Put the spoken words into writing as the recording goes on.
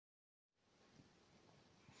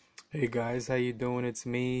Hey guys, how you doing? It's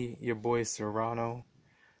me, your boy Serrano.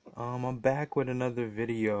 I'm back with another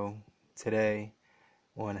video today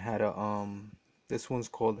on how to this one's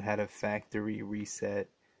called how to factory reset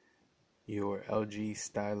your LG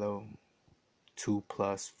Stylo 2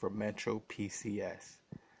 Plus for Metro PCS.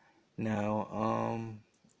 Now,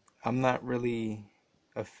 I'm not really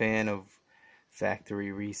a fan of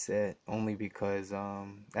factory reset only because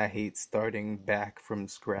I hate starting back from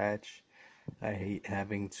scratch. I hate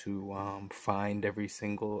having to find every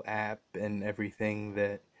single app and everything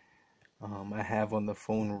that I have on the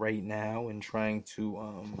phone right now and trying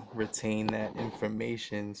to retain that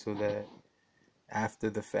information so that after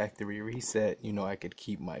the factory reset, I could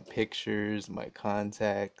keep my pictures, my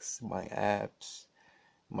contacts, my apps,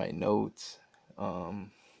 my notes,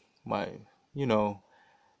 um, my, you know,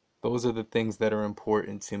 those are the things that are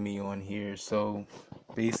important to me on here. So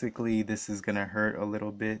basically, this is gonna hurt a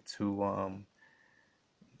little bit to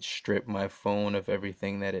strip my phone of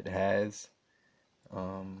everything that it has.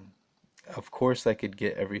 Um, of course, I could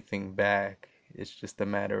get everything back. It's just a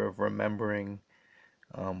matter of remembering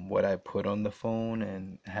what I put on the phone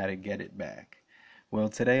and how to get it back. Well,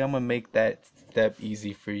 today I'm gonna make that step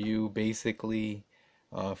easy for you. Basically,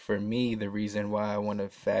 for me, the reason why I want to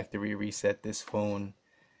factory reset this phone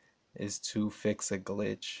is to fix a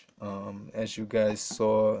glitch. As you guys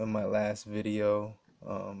saw in my last video,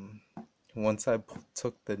 once I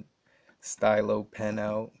took the stylo pen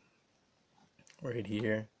out right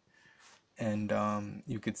here, and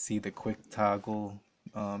you could see the quick toggle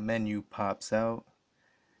menu pops out.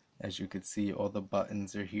 As you could see, all the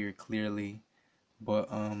buttons are here clearly, but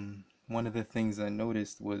one of the things I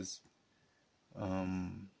noticed was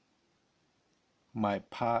um, my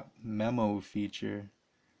pop memo feature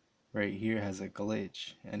right here has a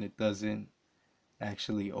glitch and it doesn't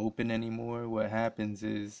actually open anymore. What happens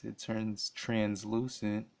is it turns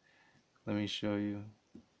translucent. Let me show you.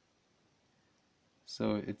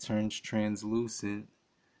 So it turns translucent,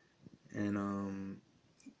 and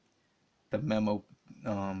the memo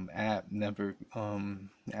app never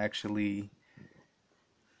actually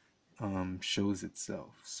shows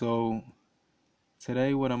itself. So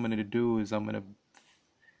today what I'm gonna do is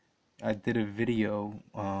I did a video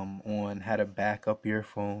on how to back up your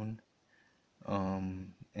phone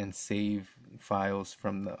and save files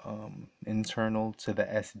from the internal to the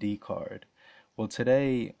SD card. Well,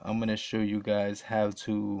 today I'm gonna show you guys how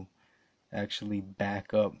to actually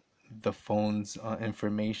back up the phone's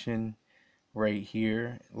information right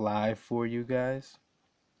here live for you guys.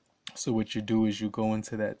 So what you do is you go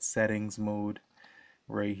into that settings mode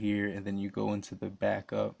right here, and then you go into the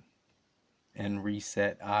backup and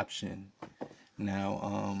reset option. Now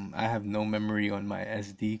I have no memory on my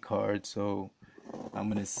SD card, so I'm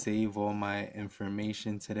gonna save all my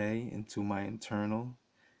information today into my internal.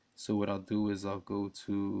 So what I'll do is I'll go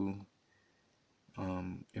to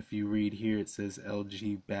if you read here, it says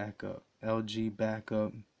LG backup. LG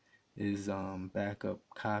backup is backup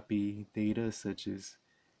copy data such as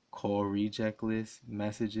call reject list,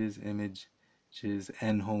 messages, images,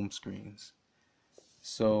 and home screens.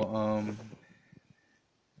 So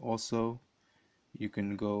also you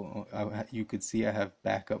can go, you could see I have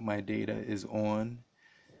backup my data is on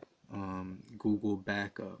Google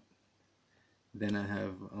backup. Then I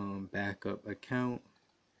have backup account,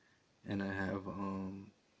 and I have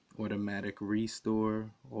automatic restore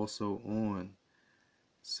also on.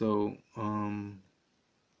 So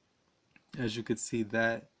as you could see,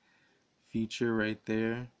 that feature right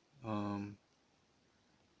there, um,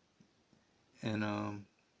 and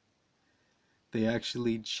they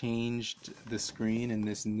actually changed the screen in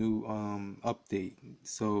this new update.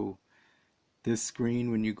 So this screen,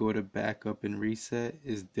 when you go to backup and reset,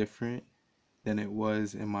 is different than it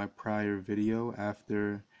was in my prior video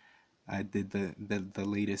after I did the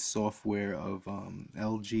latest software of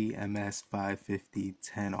LG MS550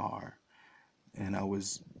 10R. And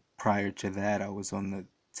prior to that, I was on the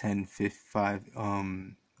 1055,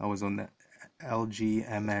 I was on the LG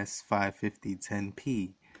MS550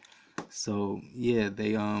 10P. So yeah,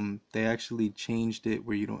 they actually changed it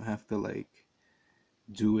where you don't have to like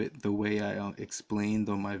do it the way I explained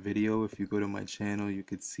on my video. If you go to my channel, you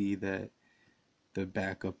could see that the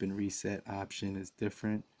backup and reset option is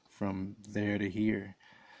different from there to here.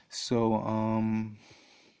 So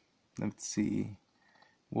let's see.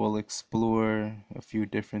 We'll explore a few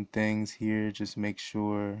different things here. Just make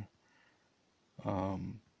sure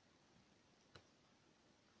um,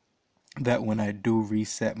 that when I do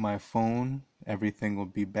reset my phone, everything will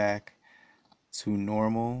be back to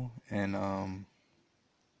normal. And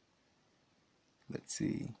let's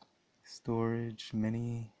see, storage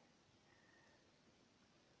mini.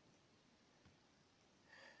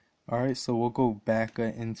 Alright, so we'll go back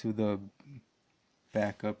into the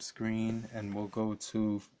backup screen and we'll go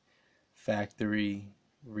to Factory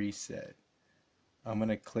Reset. I'm going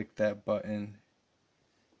to click that button,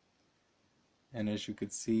 and as you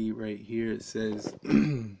can see right here it says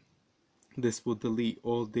this will delete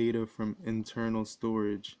all data from internal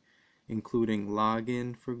storage, including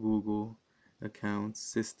login for Google accounts,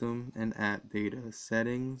 system and app data,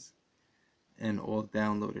 settings, and all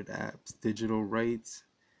downloaded apps, digital rights,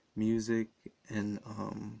 music, and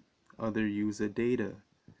other user data.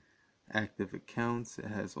 Active accounts, it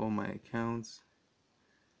has all my accounts.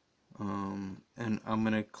 And I'm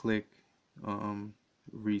gonna click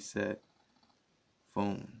reset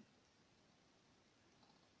phone.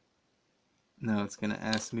 Now it's gonna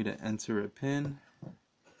ask me to enter a PIN,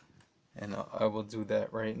 and I will do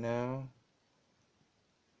that right now.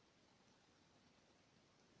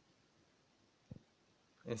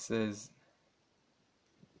 It says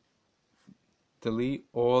delete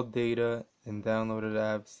all data and downloaded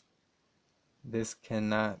apps. This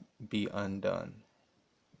cannot be undone.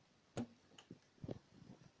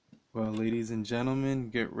 Well, ladies and gentlemen,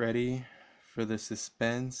 get ready for the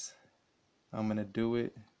suspense. I'm gonna do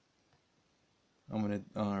it. I'm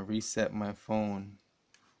gonna reset my phone.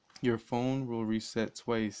 Your phone will reset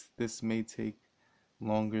twice. This may take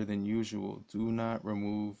longer than usual. Do not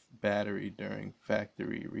remove battery during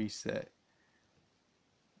factory reset.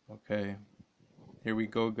 Okay, here we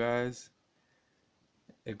go, guys.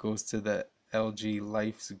 It goes to the LG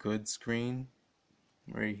Life's Good screen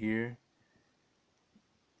right here.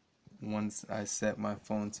 Once I set my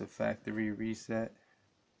phone to factory reset,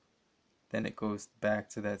 then it goes back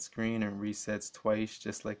to that screen and resets twice,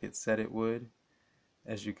 just like it said it would.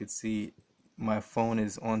 As you can see, my phone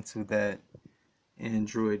is onto that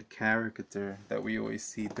Android character that we always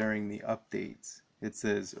see during the updates. It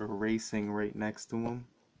says erasing right next to them.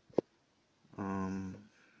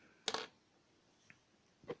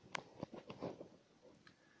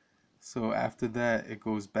 So after that, it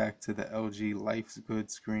goes back to the LG Life's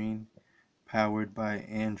Good screen, powered by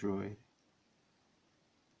Android.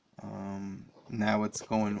 Now it's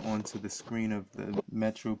going onto the screen of the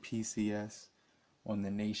Metro PCS on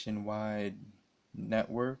the nationwide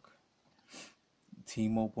network,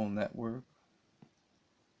 T-Mobile network.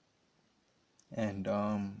 And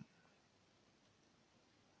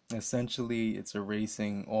essentially it's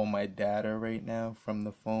erasing all my data right now from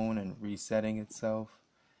the phone and resetting itself.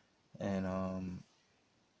 And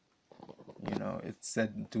you know, it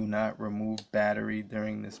said do not remove battery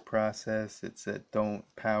during this process. It said don't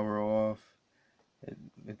power off.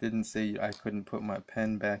 It didn't say I couldn't put my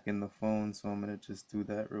pen back in the phone, so I'm gonna just do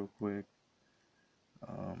that real quick.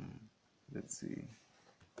 Let's see.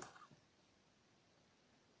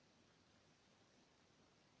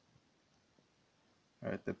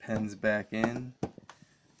 Alright, the pen's back in.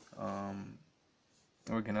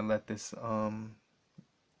 We're gonna let this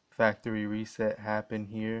factory reset happen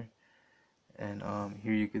here, and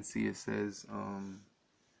here you can see it says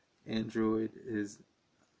Android is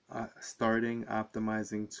starting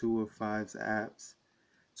optimizing 2 of 5 apps.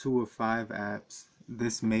 2 of 5 apps.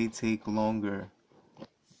 This may take longer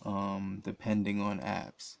depending on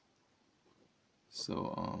apps.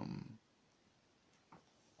 So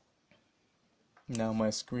now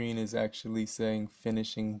my screen is actually saying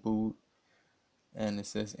finishing boot, and it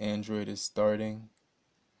says Android is starting.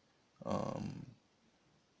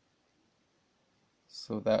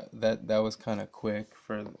 So that was kind of quick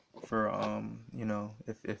for you know,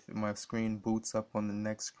 if my screen boots up on the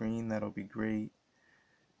next screen, that'll be great.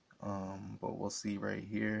 But we'll see right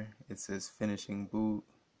here. It says finishing boot.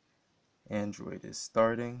 Android is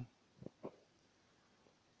starting.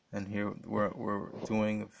 And here we're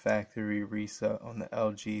doing a factory reset on the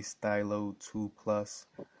LG Stylo 2 Plus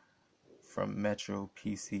from Metro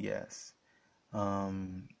PCS.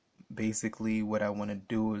 Basically what I want to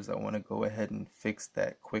do is I want to go ahead and fix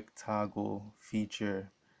that quick toggle feature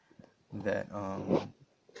that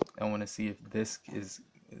I want to see if this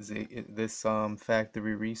this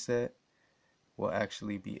factory reset will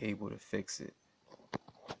actually be able to fix it.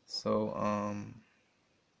 So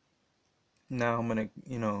now I'm gonna,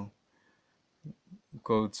 you know,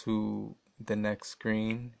 go to the next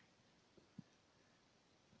screen.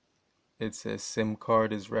 It says SIM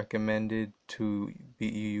card is recommended to be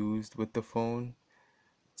used with the phone.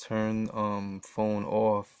 Turn phone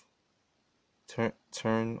off.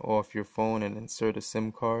 Turn off your phone and insert a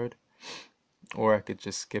SIM card, or I could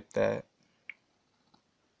just skip that.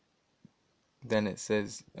 Then it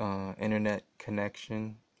says internet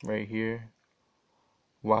connection right here,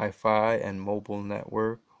 Wi-Fi and mobile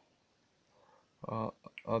network.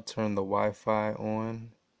 I'll turn the Wi-Fi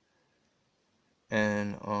on.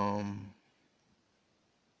 and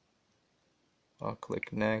I'll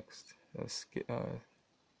click next.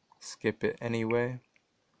 Skip it anyway,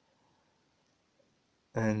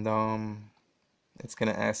 and it's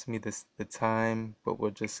gonna ask me the time, but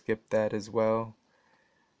we'll just skip that as well.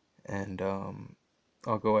 And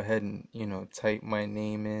I'll go ahead and type my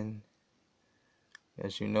name in.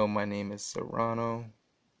 As you know, my name is Serrano.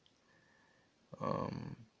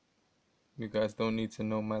 You guys don't need to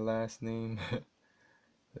know my last name.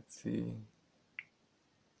 Let's see.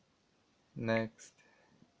 Next.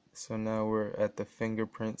 So now we're at the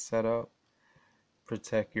fingerprint setup.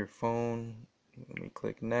 Protect your phone. Let me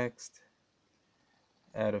click next.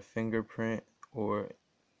 Add a fingerprint, or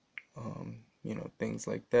things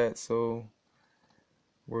like that. So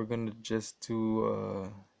we're gonna just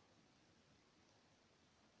do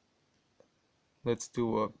let's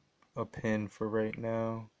do a pin for right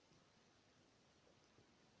now.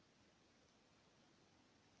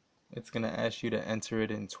 It's gonna ask you to enter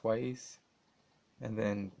it in twice, and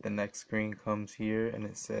then the next screen comes here and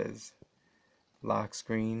it says lock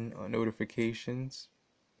screen notifications.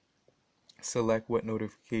 Select what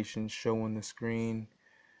notifications show on the screen.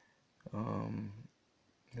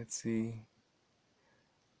 Let's see.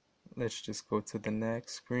 Let's just go to the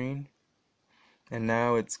next screen. And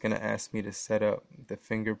now it's going to ask me to set up the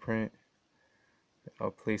fingerprint.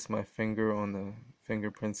 I'll place my finger on the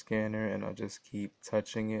fingerprint scanner and I'll just keep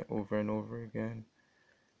touching it over and over again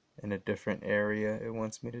in a different area it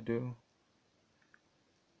wants me to do.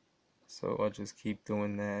 So I'll just keep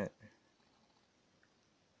doing that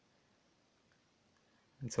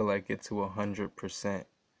until I get to 100%.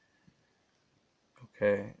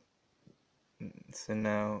 Okay. So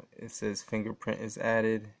now it says fingerprint is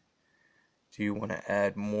added. Do you want to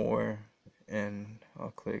add more? And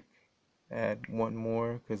I'll click add one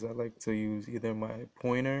more because I like to use either my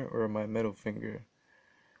pointer or my middle finger.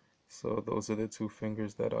 So those are the two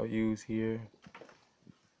fingers that I'll use here.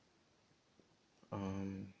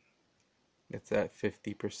 It's at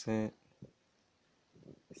 50%,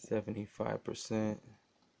 75%.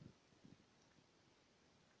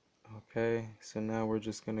 Okay, so now we're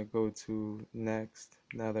just gonna go to next.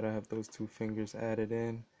 Now that I have those two fingers added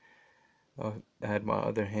in, I'll add my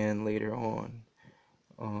other hand later on.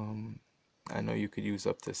 I know you could use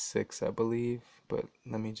up to 6, I believe, but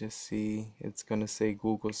let me just see. It's gonna say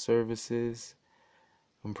Google services.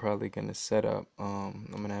 I'm probably gonna set up. I'm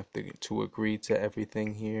gonna have to agree to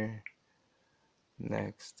everything here.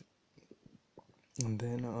 Next, and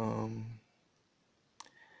then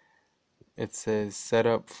it says set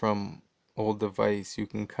up from old device. You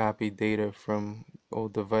can copy data from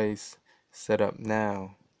old device. Set up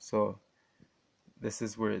now. So this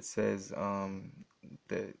is where it says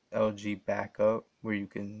the LG backup, where you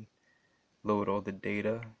can load all the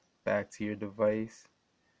data back to your device.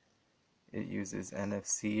 It uses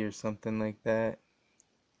NFC or something like that.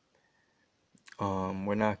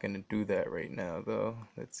 We're not going to do that right now though.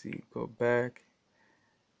 Let's see, go back.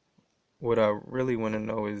 What I really want to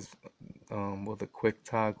know is will the quick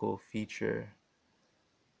toggle feature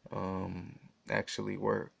actually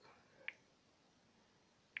work?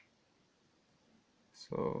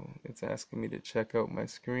 So it's asking me to check out my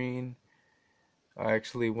screen. I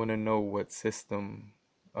actually want to know what system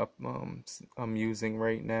I'm using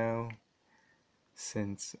right now,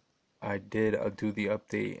 since I'll do the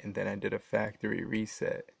update and then I did a factory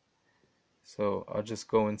reset. So I'll just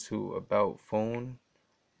go into about phone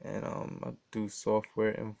and I'll do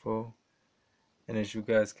software info. And as you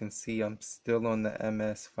guys can see, I'm still on the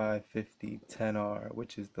MS550 10R,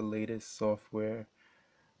 which is the latest software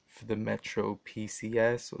for the Metro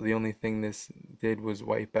PCS. So the only thing this did was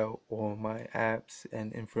wipe out all my apps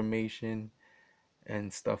and information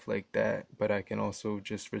and stuff like that, but I can also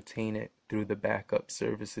just retain it through the backup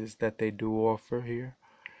services that they do offer here.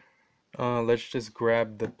 Let's just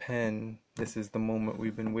grab the pen. This is the moment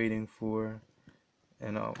we've been waiting for,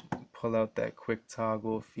 and I'll pull out that quick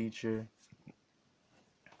toggle feature.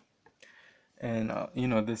 And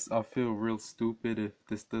I'll feel real stupid if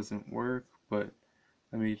this doesn't work, but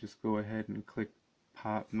let me just go ahead and click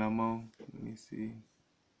pop memo. Let me see.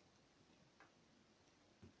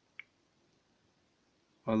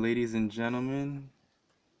 Well, ladies and gentlemen,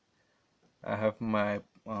 I have my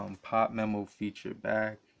pop memo feature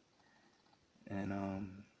back, and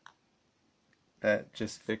that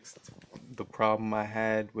just fixed the problem I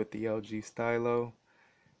had with the LG Stylo.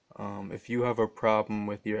 If you have a problem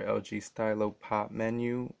with your LG Stylo pop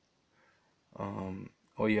menu,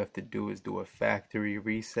 all you have to do is do a factory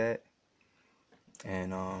reset,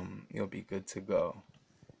 and you'll be good to go.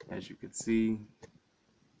 As you can see,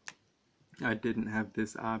 I didn't have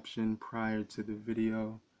this option prior to the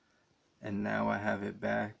video, and now I have it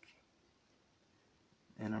back.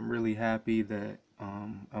 And I'm really happy that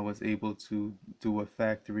I was able to do a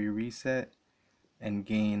factory reset and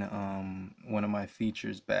gain one of my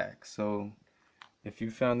features back. So if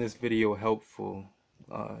you found this video helpful,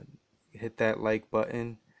 uh, hit that like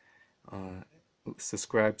button, uh,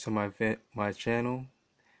 subscribe to my channel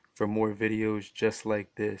for more videos just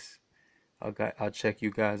like this. I'll check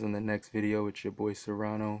you guys on the next video. It's your boy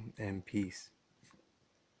Serrano, and peace.